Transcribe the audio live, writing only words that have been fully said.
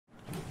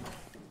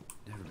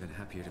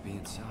appear to be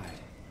inside.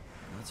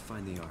 Let's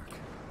find the Ark.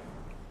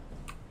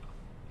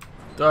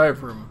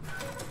 Dive room.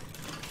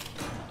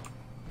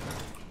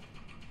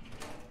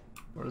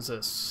 What is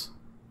this?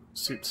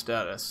 Suit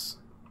status.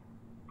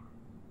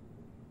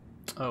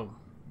 Oh,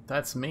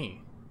 that's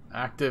me.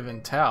 Active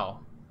and Tau.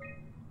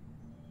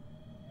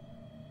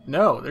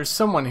 No, there's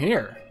someone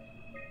here.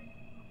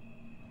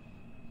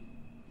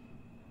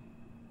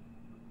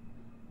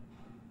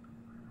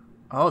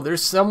 Oh,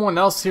 there's someone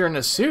else here in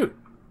a suit.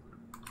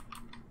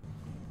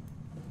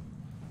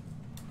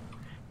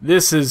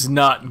 This is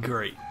not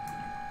great.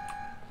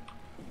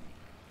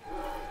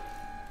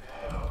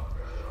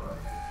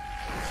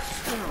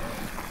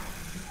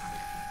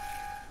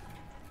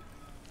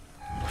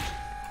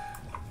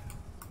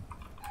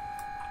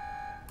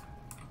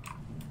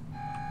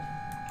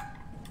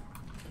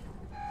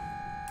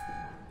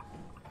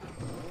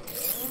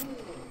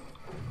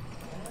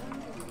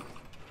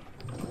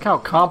 Look how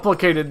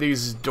complicated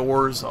these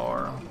doors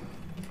are.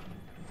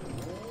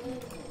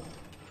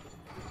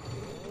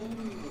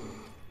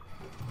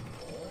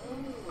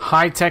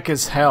 High tech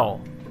as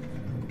hell.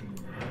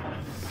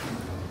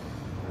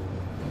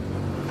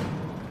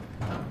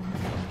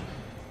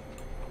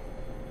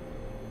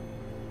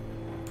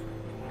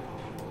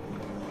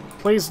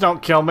 Please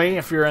don't kill me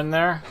if you're in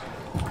there.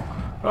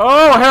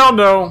 Oh, hell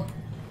no!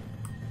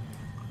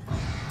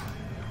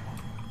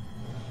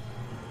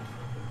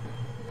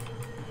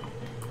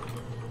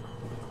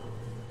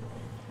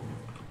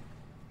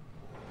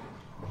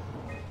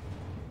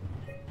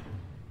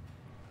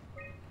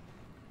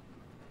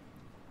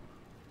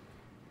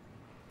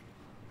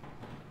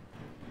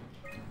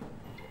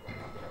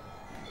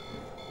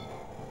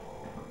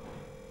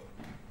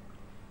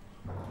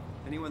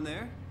 Anyone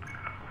there?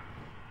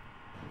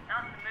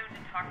 Not in the mood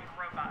to talk to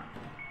robots.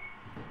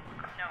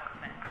 No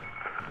offense.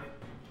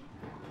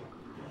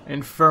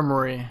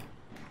 Infirmary.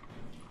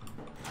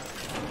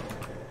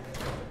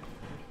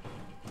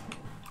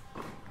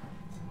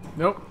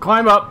 Nope,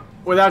 climb up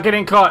without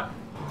getting caught.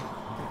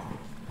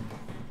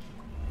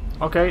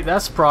 Okay,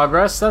 that's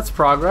progress, that's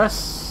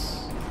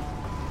progress.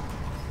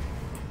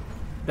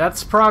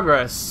 That's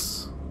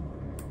progress.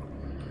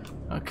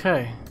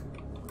 Okay.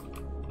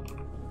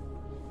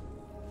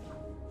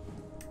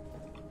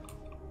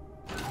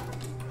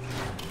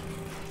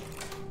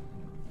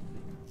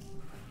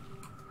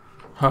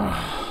 I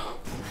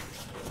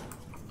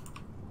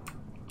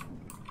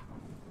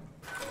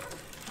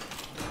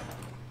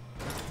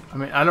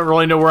mean, I don't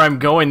really know where I'm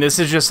going. This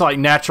is just like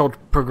natural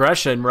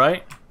progression,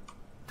 right?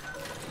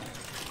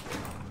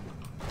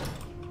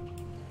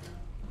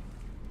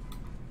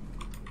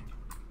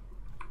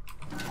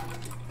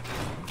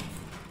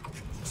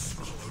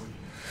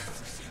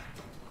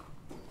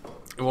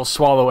 It will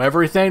swallow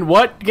everything?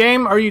 What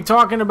game are you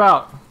talking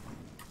about?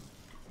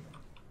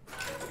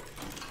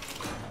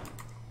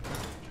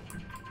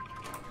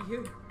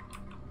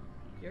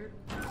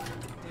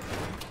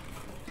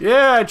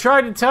 Yeah, I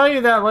tried to tell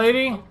you that,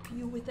 lady. Help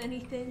you with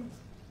anything?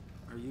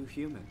 Are you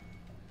human?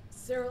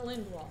 Sarah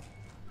Lindwall.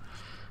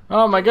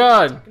 Oh my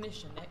god.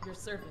 Technician at your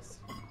service.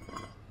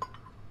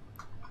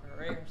 A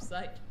rare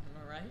sight,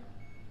 am I right?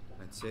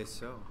 I'd say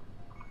so.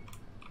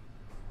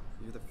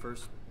 You're the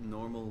first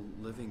normal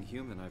living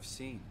human I've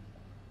seen.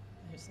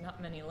 There's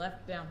not many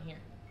left down here.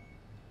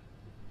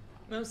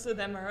 Most of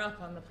them are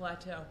up on the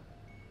plateau.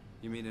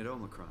 You mean at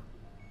Omicron?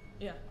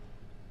 Yeah.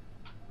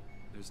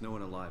 There's no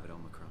one alive at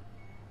Omicron.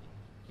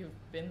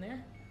 You've been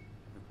there?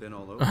 I've been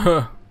all over.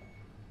 The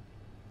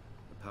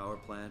power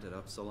plant at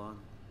Upsilon,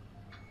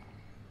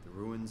 the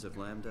ruins of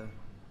Lambda,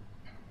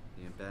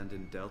 the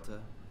abandoned Delta,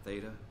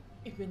 Theta.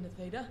 You've been to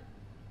Theta?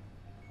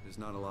 There's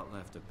not a lot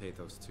left of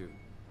Pathos 2.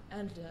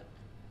 And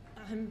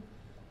I'm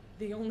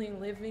the only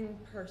living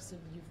person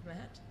you've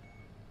met?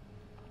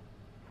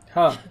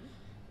 Huh.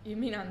 You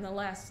mean I'm the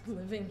last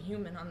living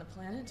human on the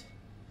planet?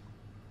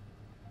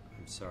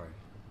 I'm sorry.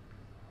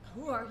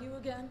 Who are you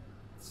again?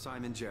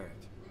 Simon Jarrett.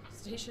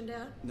 Stationed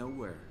out?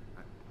 Nowhere.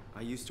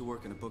 I used to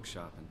work in a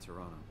bookshop in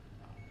Toronto.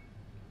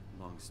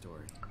 Long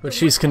story. But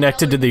she's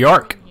connected to the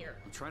Ark.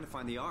 I'm trying to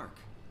find the Ark.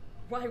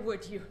 Why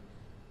would you?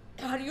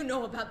 How do you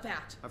know about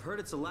that? I've heard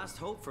it's the last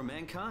hope for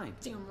mankind.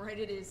 Damn right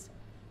it is.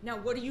 Now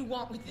what do you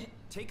want with it?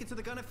 Take it to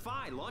the Gun at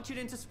Phi. Launch it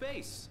into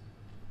space.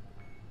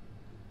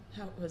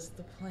 That was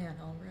the plan,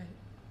 all right.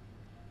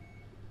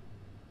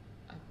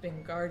 I've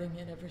been guarding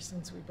it ever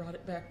since we brought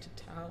it back to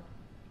Tau.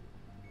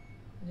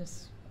 I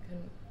just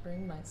couldn't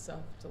bring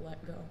myself to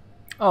let go.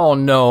 Oh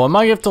no, am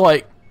I gonna have to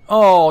like...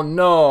 Oh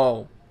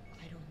no.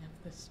 I don't have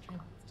the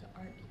strength to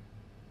argue.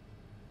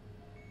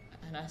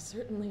 And I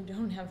certainly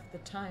don't have the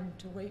time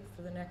to wait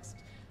for the next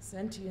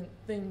sentient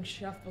thing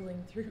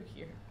shuffling through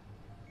here.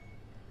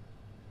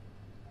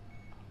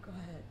 Go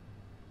ahead.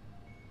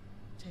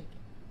 Take it.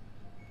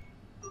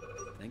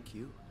 Thank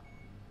you.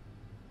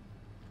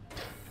 Can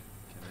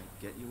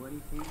I get you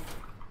anything?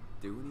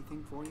 Do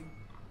anything for you?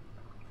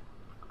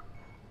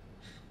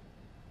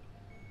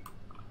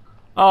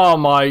 Oh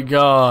my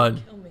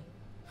god. Kill me.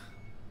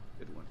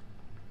 Good one.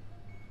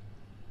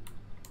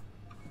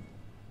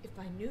 If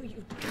I knew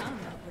you'd down,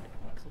 that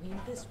would clean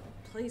this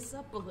place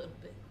up a little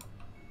bit.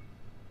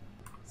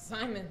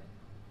 Simon,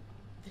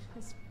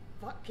 this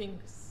fucking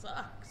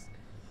sucks.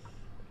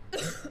 I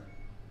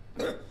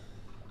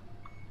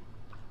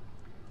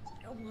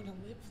don't want to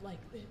live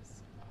like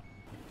this.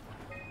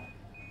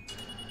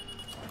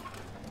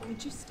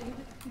 Would you stay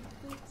with me,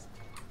 please?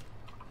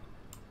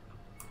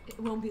 It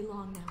won't be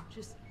long now.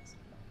 Just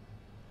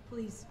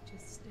please,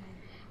 just stay.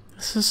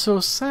 This is so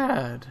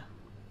sad.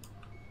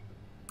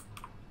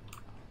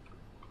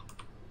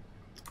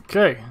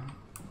 Okay.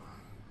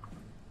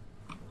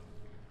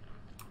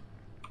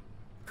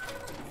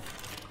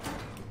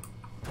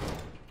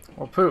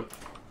 Or poop.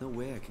 No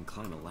way I can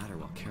climb a ladder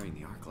while carrying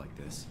the ark like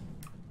this.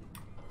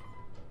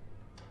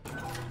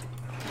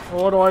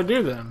 Well, what do I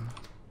do then?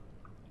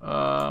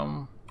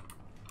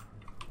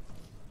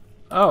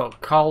 Oh,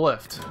 call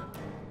lift.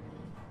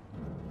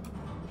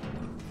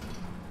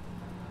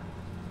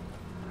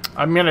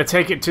 I'm gonna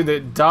take it to the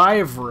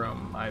dive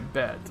room, I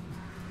bet.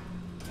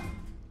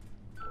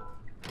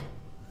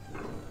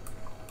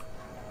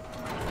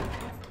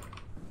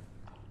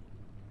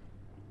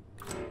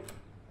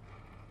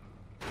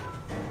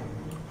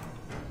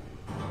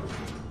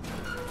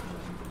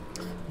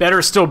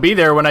 Better still be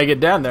there when I get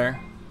down there.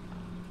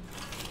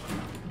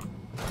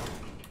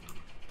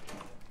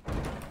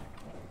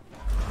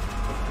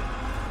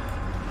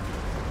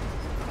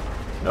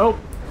 Nope.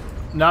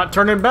 Not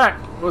turning back.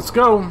 Let's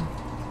go.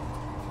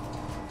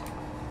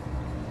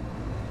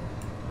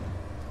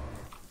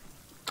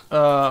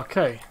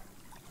 Okay.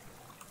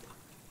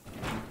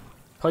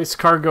 Place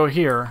cargo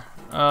here.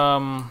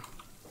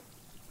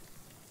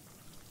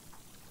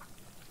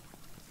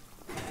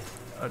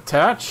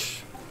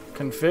 Attach.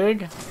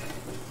 Config.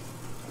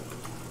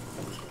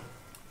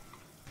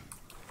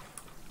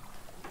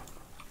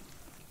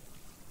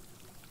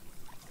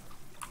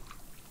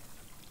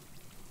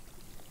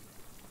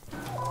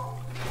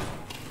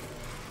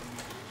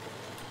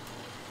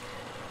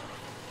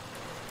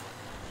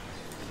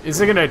 Is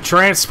it gonna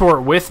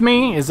transport with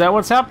me? Is that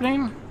what's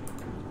happening?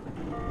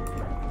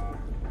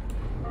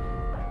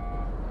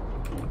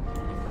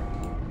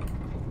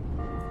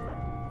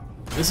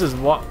 This is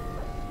what...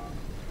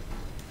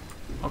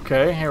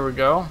 Okay, here we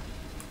go.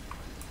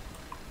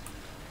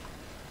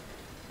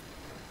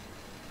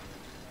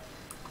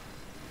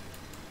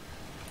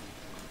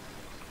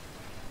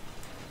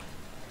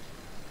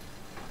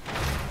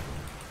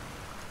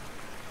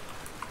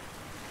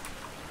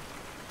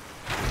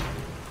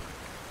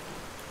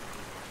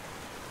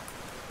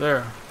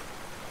 There.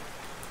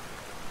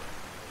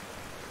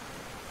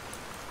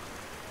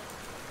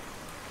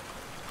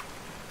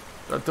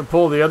 Got to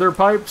pull the other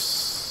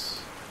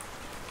pipes.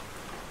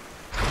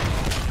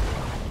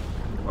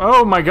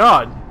 Oh my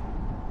god.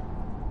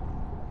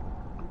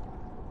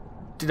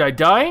 Did I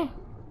die?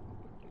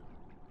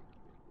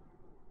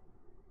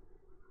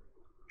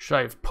 Should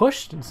I have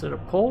pushed instead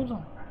of pulled?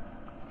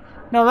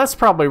 No, that's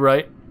probably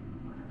right.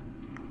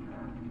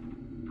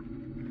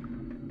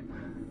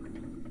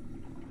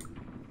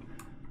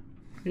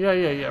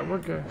 Yeah, we're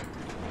good.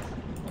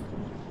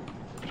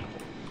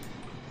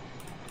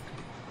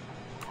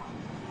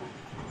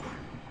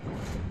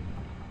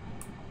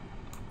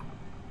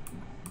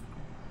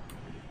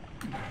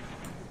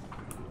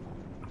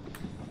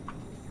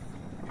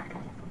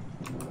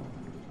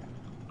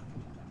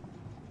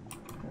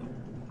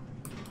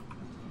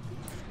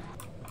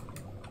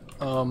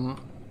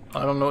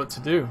 I don't know what to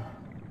do.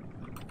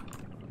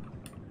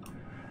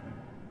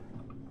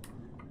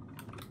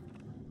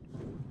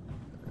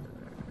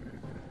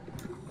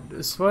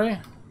 This way?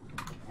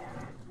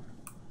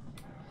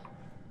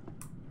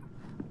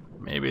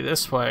 Maybe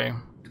this way.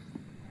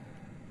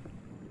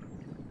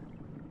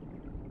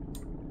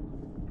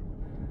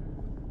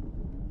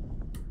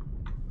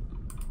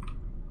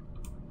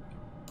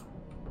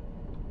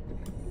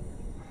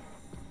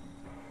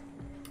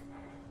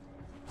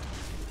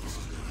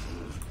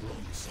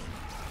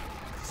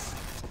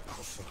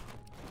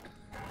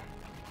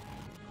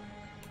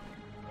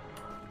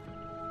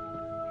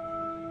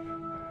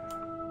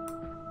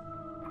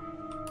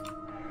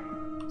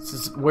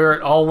 This is where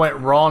it all went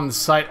wrong in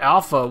Site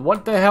Alpha.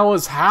 What the hell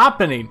is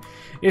happening?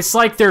 It's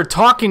like they're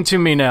talking to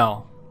me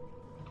now.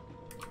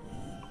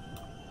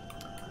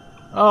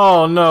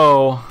 Oh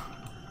no.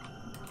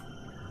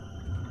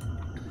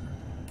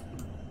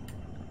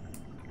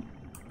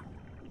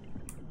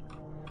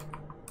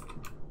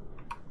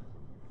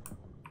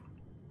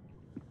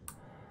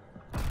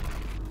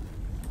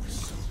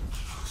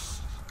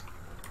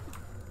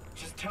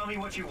 Just tell me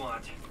what you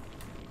want.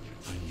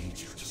 I need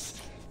you to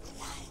stop the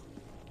wow.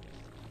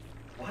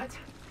 What?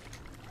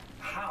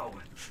 How?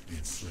 The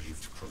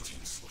enslaved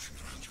protein sloshing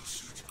around your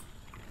suit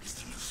is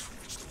the news from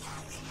which the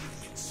wow will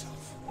live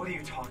itself. What are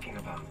you talking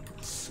about?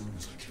 As soon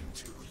as I came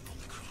to with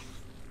Omicron,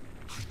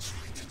 I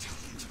tried to tell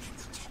them to make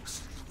the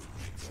toxin that would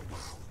make the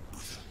wow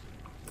wither,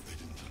 but they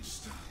didn't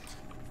understand.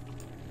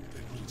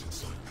 They put it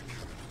inside my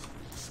cabinet.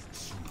 It was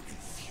so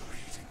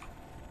infuriating.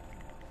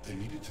 They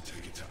needed to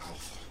take it to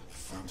Alpha, the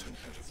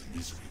fountainhead of the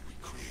misery we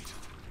created.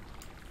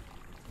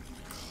 And then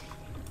the girl,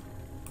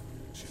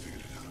 she figured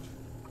it out.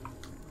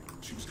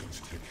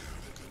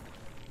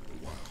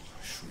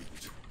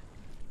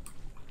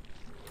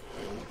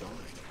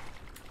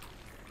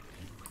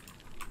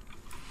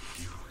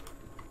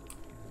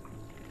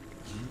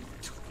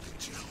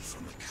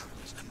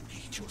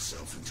 made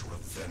yourself into a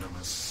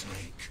venomous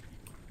snake.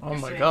 Oh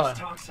my Saying god. This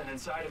toxin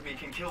inside of me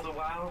can kill the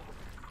WoW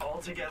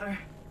altogether?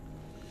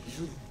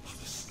 You are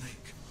the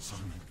snake,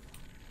 Simon.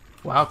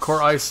 Wow,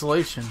 core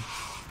isolation.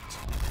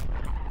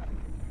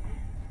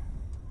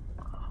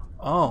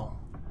 Oh.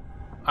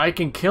 I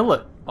can kill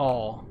it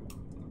all.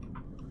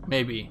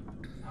 Maybe.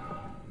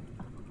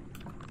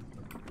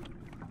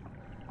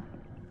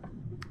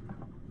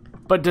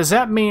 But does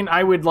that mean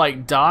I would,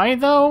 like, die,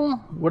 though?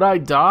 Would I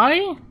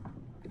die?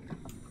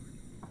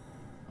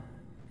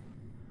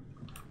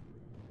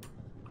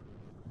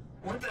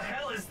 What the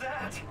hell is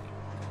that?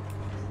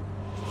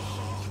 The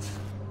heart.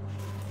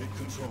 It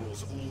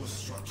controls all the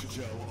structure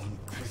gel on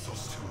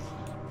Pathos 2.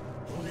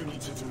 All you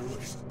need to do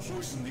is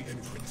poison the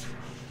imprint,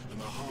 and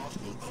the heart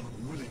will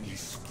unwillingly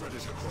spread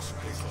it across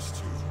Pathos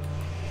 2,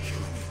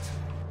 killing it.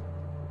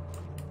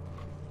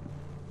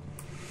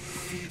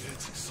 Feed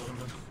it,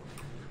 Simon.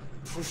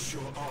 Push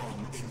your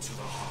arm into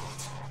the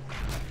heart.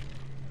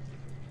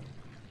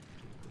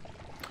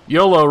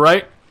 YOLO,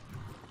 right?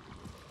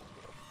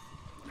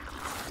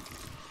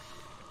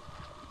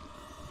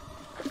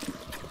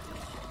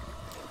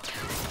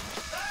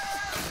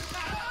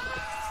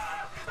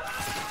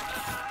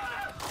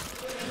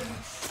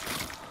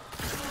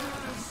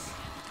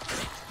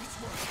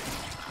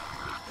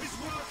 It's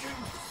working!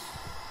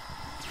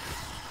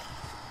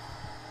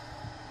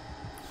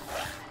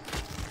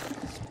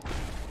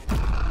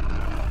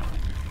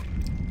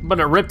 But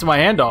it ripped my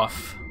hand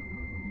off.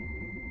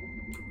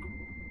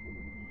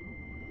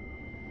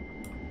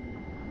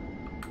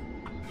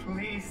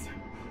 Please.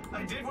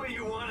 I did what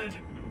you wanted.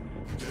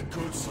 They're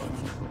good,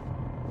 Simon.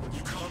 But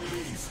you can't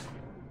leave.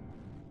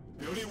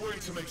 The only way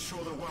to make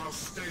sure the WoW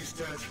stays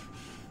dead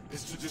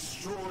is to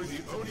destroy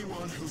the only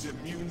one who's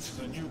immune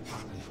to the new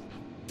pattern.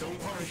 Don't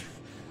worry.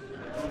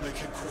 I'll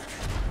make it quick.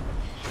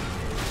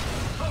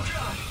 Oh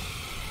god!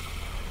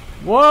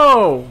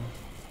 Whoa!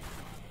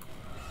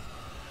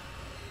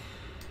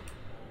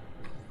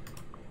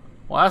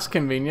 Well, that's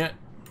convenient.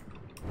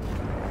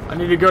 I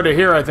need to go to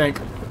here, I think.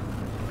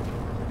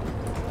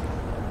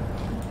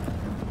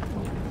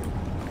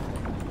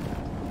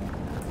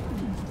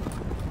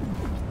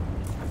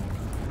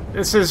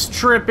 This is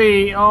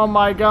trippy. Oh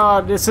my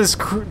god, this is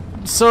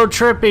so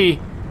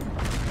trippy.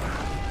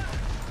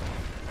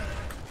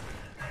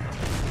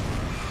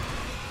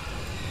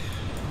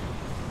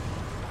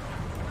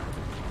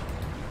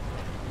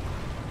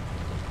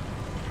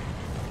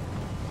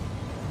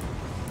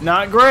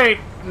 Not great.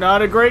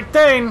 Not a great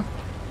thing.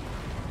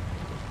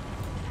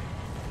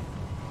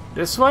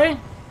 This way?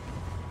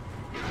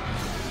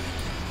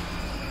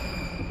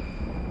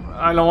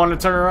 I don't want to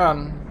turn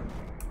around.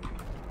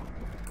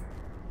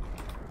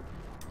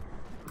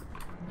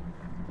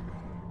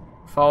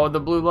 Follow the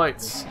blue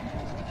lights.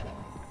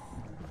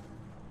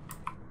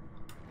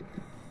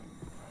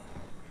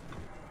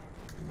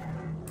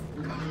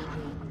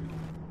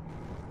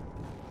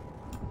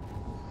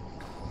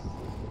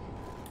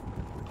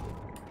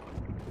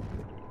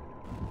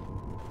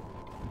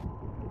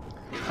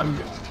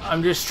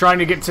 I'm just trying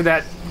to get to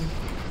that.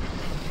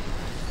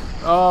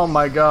 Oh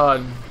my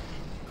god.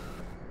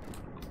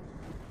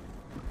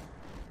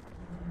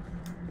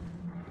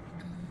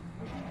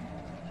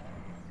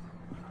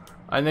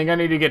 I think I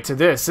need to get to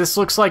this. This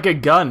looks like a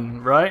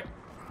gun, right?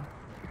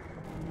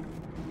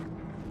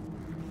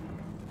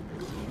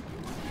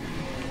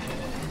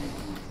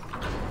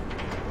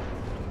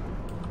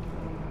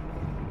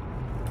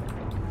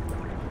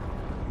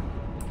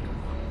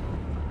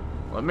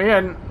 Let me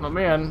in. Let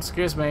me in.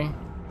 Excuse me.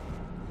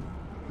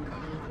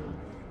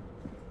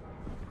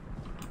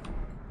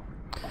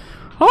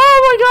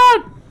 Oh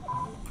my god!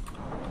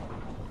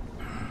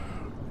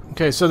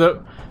 Okay, so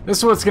this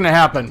is what's gonna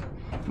happen.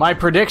 My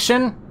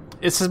prediction,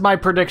 this is my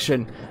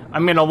prediction.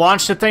 I'm gonna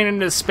launch the thing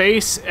into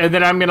space, and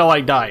then I'm gonna,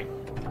 like, die.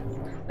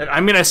 And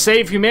I'm gonna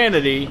save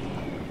humanity,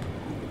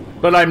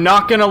 but I'm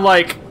not gonna,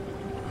 like,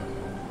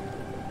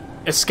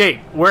 escape.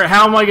 Where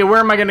am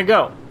I gonna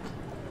go?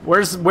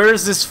 Where's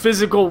this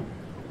physical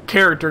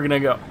character gonna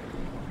go?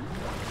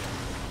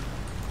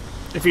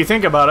 If you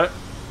think about it.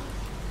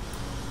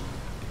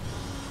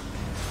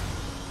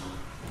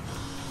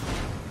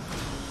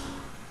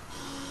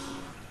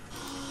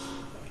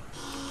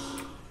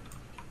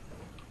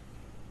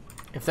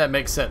 If that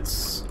makes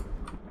sense.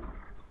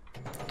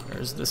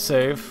 There's the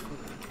save.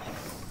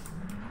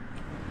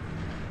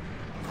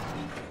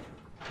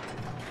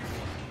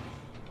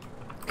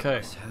 Okay.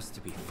 This has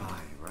to be Phi,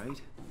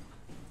 right?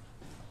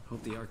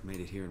 Hope the Ark made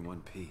it here in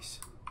one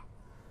piece.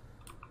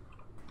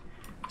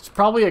 It's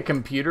probably a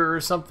computer or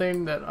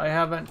something that I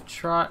haven't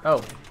tried.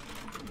 Oh.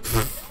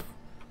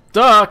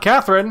 Duh,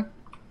 Catherine!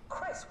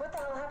 Chris, what the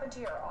hell happened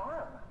to your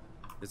arm?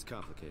 It's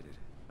complicated.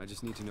 I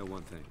just need to know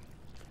one thing.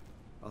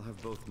 I'll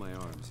have both my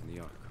arms in the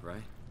Ark,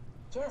 right?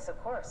 Yes,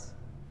 of course.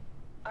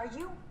 Are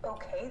you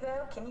okay,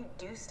 though? Can you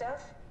do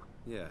stuff?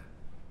 Yeah.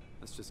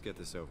 Let's just get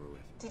this over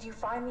with. Did you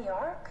find the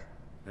Ark?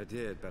 I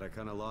did, but I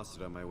kinda lost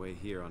it on my way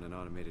here on an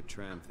automated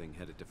tram thing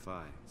headed to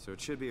Phi. So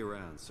it should be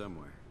around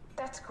somewhere.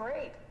 That's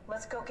great.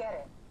 Let's go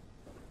get it.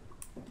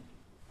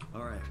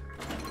 All right,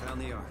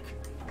 found the Ark.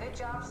 Good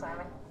job,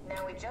 Simon.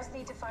 Now we just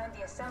need to find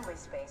the assembly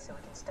space so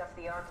we can stuff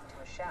the Ark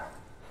into a shell.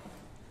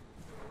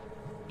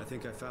 I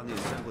think I found the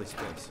assembly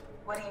space.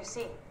 What do you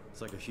see?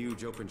 It's like a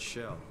huge open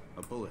shell,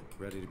 a bullet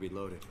ready to be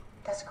loaded.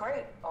 That's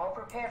great. All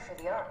prepared for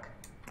the Ark.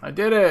 I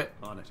did it.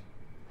 On it.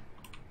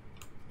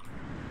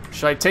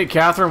 Should I take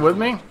Catherine with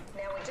me? Now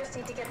we just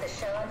need to get the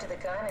shell into the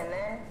gun and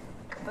then,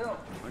 kaboom.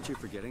 Aren't you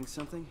forgetting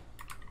something?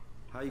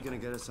 How are you gonna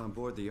get us on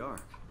board the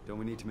Ark? Don't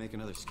we need to make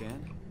another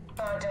scan?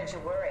 Oh, don't you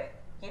worry.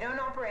 You don't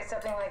operate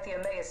something like the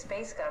Omega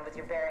space gun with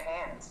your bare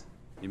hands.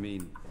 You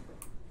mean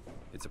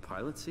it's a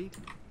pilot seat?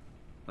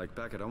 Like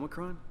back at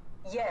Omicron?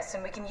 Yes,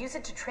 and we can use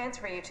it to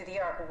transfer you to the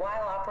Ark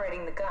while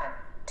operating the gun.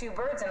 2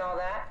 birds and all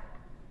that.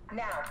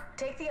 Now,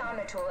 take the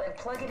Omni tool and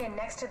plug it in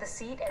next to the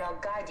seat and I'll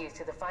guide you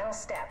through the final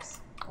steps.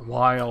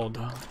 Wild.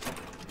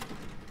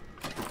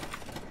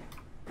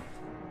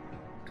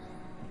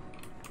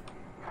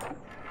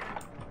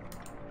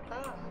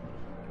 Oh.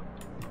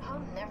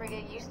 I'll never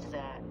get used to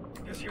that.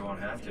 Guess you won't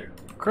have to.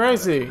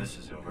 Crazy. This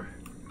is over.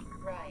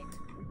 Right.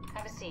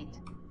 Have a seat.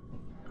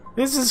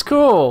 This is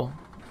cool.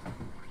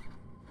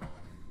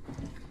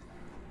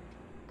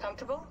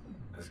 Comfortable?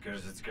 As good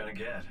as it's gonna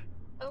get.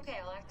 Okay,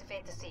 I'll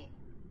activate the seat.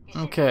 You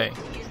should Okay. be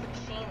able to use the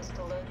machines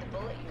to load the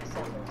bullet you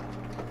assembled.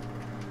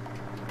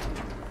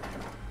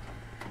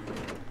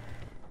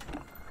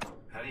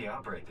 How do you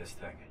operate this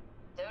thing?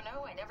 Don't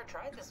know, I never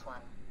tried this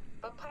one.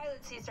 But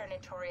pilot seats are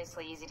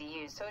notoriously easy to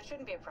use, so it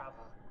shouldn't be a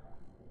problem.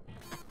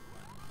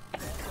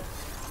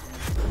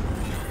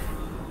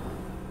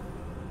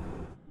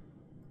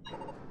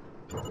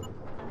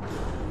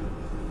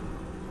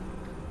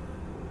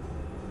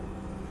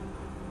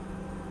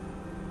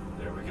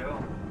 There we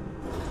go.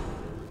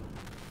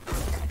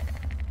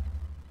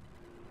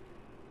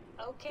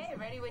 Okay,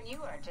 ready when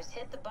you are. Just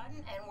hit the button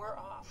and we're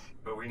off.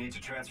 But we need to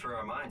transfer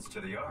our minds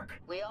to the Ark.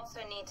 We also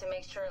need to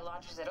make sure it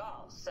launches at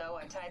all, so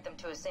I tied them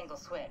to a single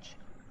switch.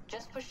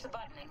 Just push the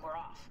button and we're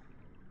off.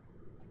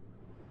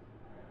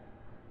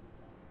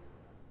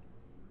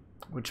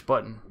 Which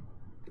button?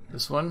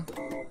 This one?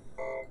 Here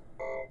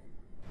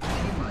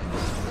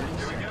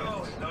we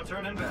go. No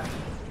turning back.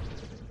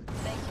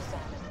 Thank you,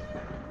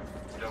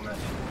 Simon. Don't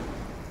mention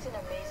it. It's an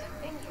amazing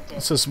thing you did.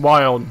 This is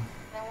wild. And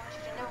I want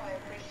you to know I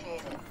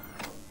appreciate it.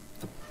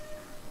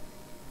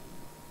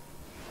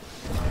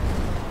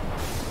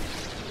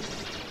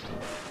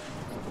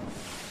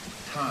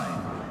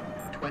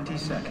 Time, 20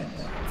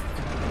 seconds.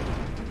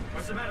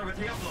 What's the matter with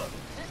the upload?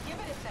 Just give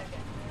it a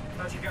second.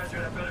 Thought you guys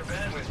would have better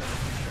bandwidth in the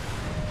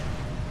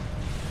future.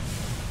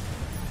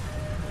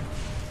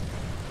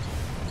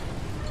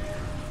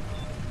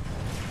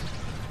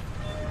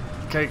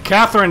 Okay,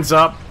 Catherine's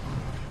up.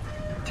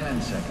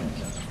 10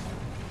 seconds.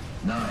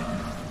 9,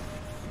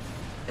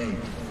 8,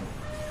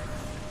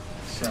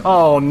 7,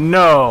 Oh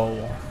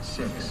no.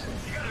 6,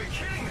 You gotta be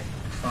kidding me!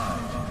 5,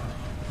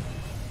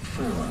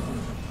 4,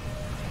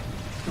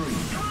 3,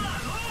 Come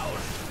on,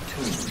 load!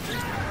 2,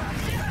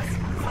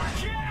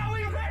 Fuck yeah,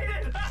 we made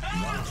it!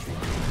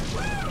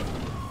 Woo!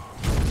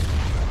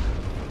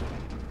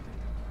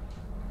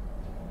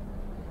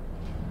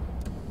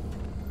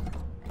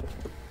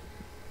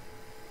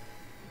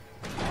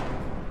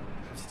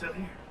 I'm still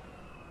here.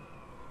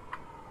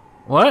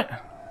 What?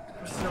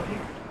 I'm still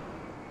here.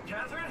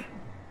 Catherine?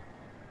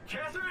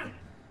 Catherine?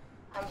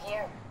 I'm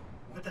here.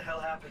 What the hell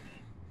happened?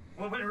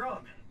 What went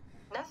wrong?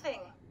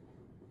 Nothing.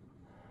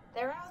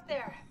 They're out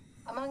there,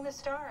 among the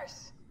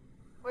stars.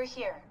 We're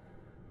here.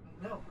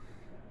 No.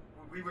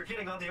 We were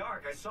getting on the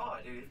Ark. I saw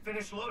it. It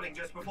finished loading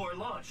just before it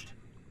launched.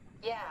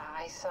 Yeah,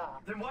 I saw.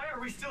 Then why are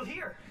we still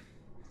here?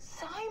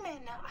 Simon,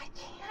 I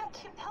can't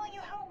keep telling you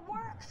how it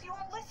works. You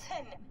won't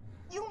listen.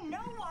 You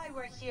know why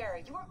we're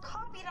here. You were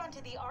copied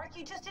onto the Ark.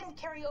 You just didn't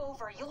carry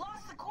over. You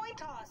lost the coin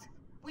toss.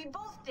 We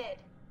both did.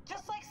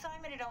 Just like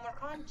Simon at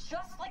Omicron.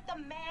 Just like the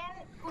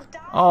man who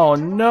died. Oh,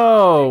 in Turbo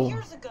no. 100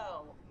 years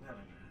ago. No.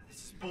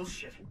 This is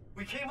bullshit.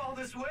 We came all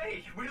this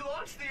way. We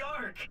launched the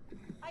Ark.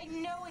 I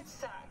know it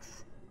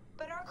sucks,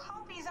 but our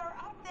copies are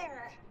up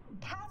there.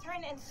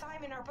 Catherine and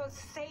Simon are both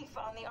safe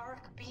on the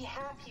Ark. Be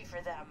happy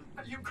for them.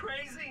 Are you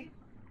crazy?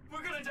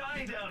 We're gonna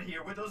die down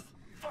here with those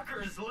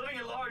fuckers living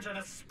at large on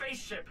a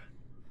spaceship.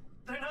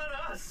 They're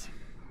not us.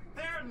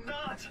 They're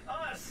not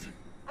us.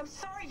 I'm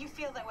sorry you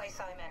feel that way,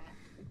 Simon.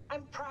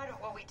 I'm proud of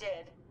what we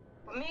did.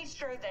 We made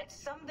sure that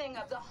something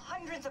of the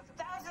hundreds of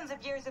thousands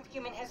of years of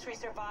human history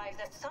survives,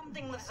 that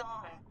something lives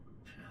on.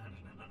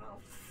 No.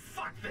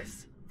 Fuck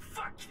this.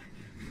 Fuck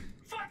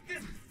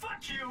this.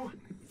 Fuck you.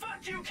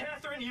 Fuck you,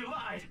 Catherine. You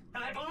lied.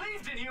 And I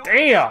believed in you.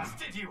 Damn. I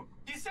trusted you.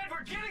 You said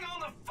we're getting on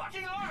the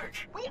fucking Ark.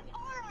 We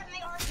are on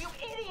the Ark, you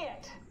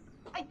idiot!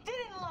 I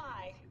didn't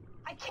lie.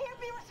 I can't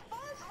be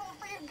responsible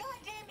for your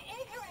goddamn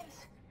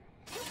ignorance.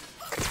 You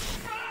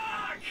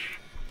Fuck!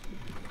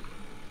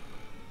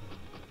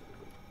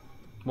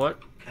 What?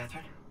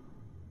 Catherine?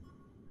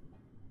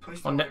 Please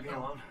Oh, don't no. leave me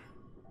alone.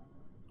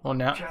 Oh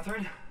no.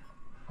 Catherine?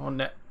 Oh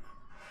no.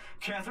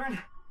 Catherine?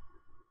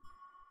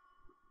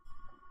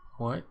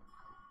 What?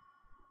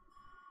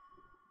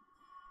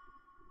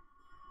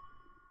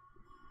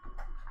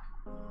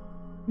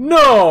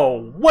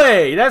 No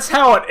way! That's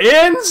how it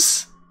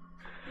ends?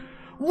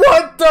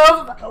 What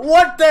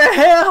the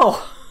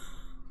hell?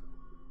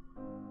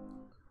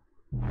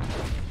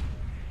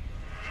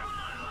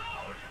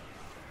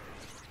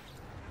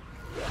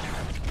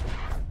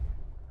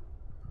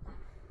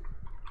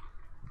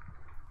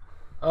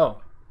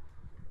 Oh.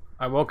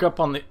 I woke up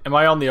on the... Am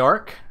I on the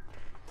Ark?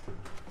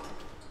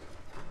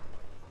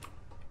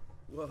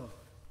 Whoa.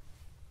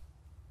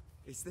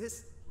 Is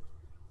this...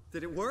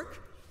 Did it work?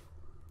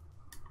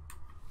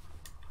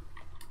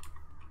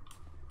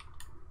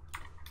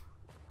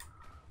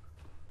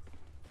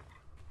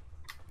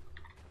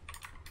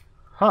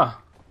 Huh.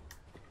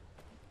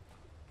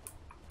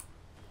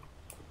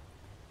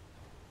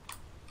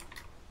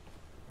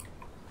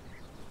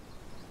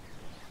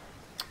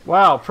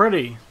 Wow,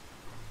 pretty.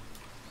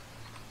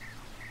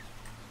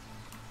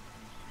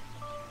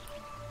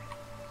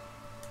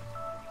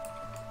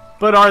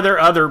 But are there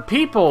other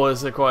people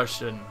is the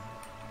question.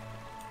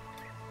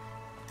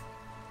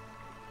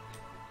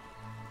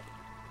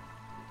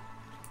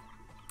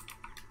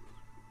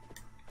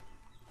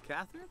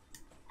 Catherine?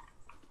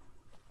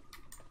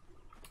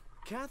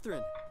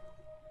 Catherine!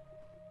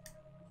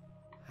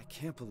 I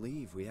can't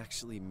believe we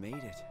actually made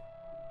it.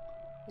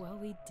 Well,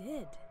 we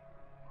did.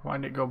 Why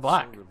did it go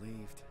black? So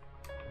relieved.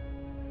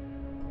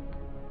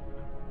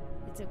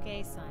 It's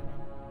okay, Simon.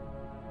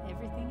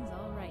 Everything's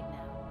all right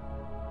now.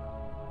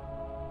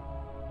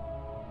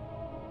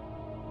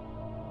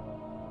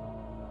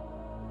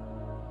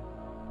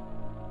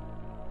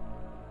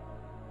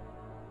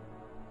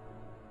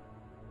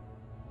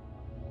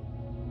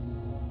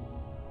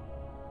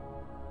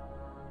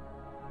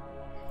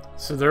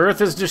 So the Earth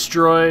is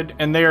destroyed,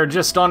 and they are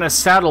just on a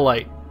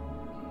satellite.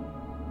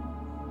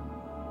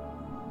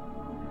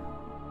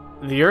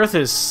 The Earth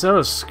is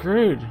so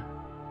screwed.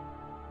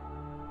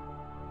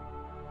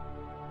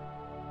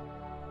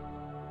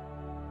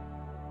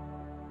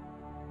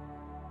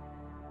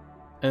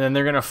 And then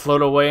they're gonna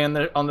float away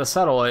on the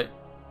satellite.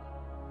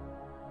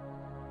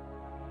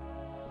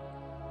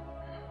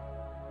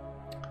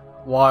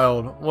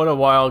 Wild. What a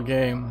wild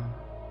game.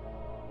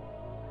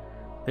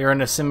 They're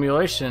in a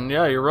simulation.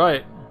 Yeah, you're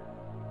right.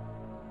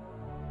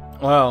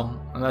 Well,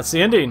 and that's the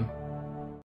ending.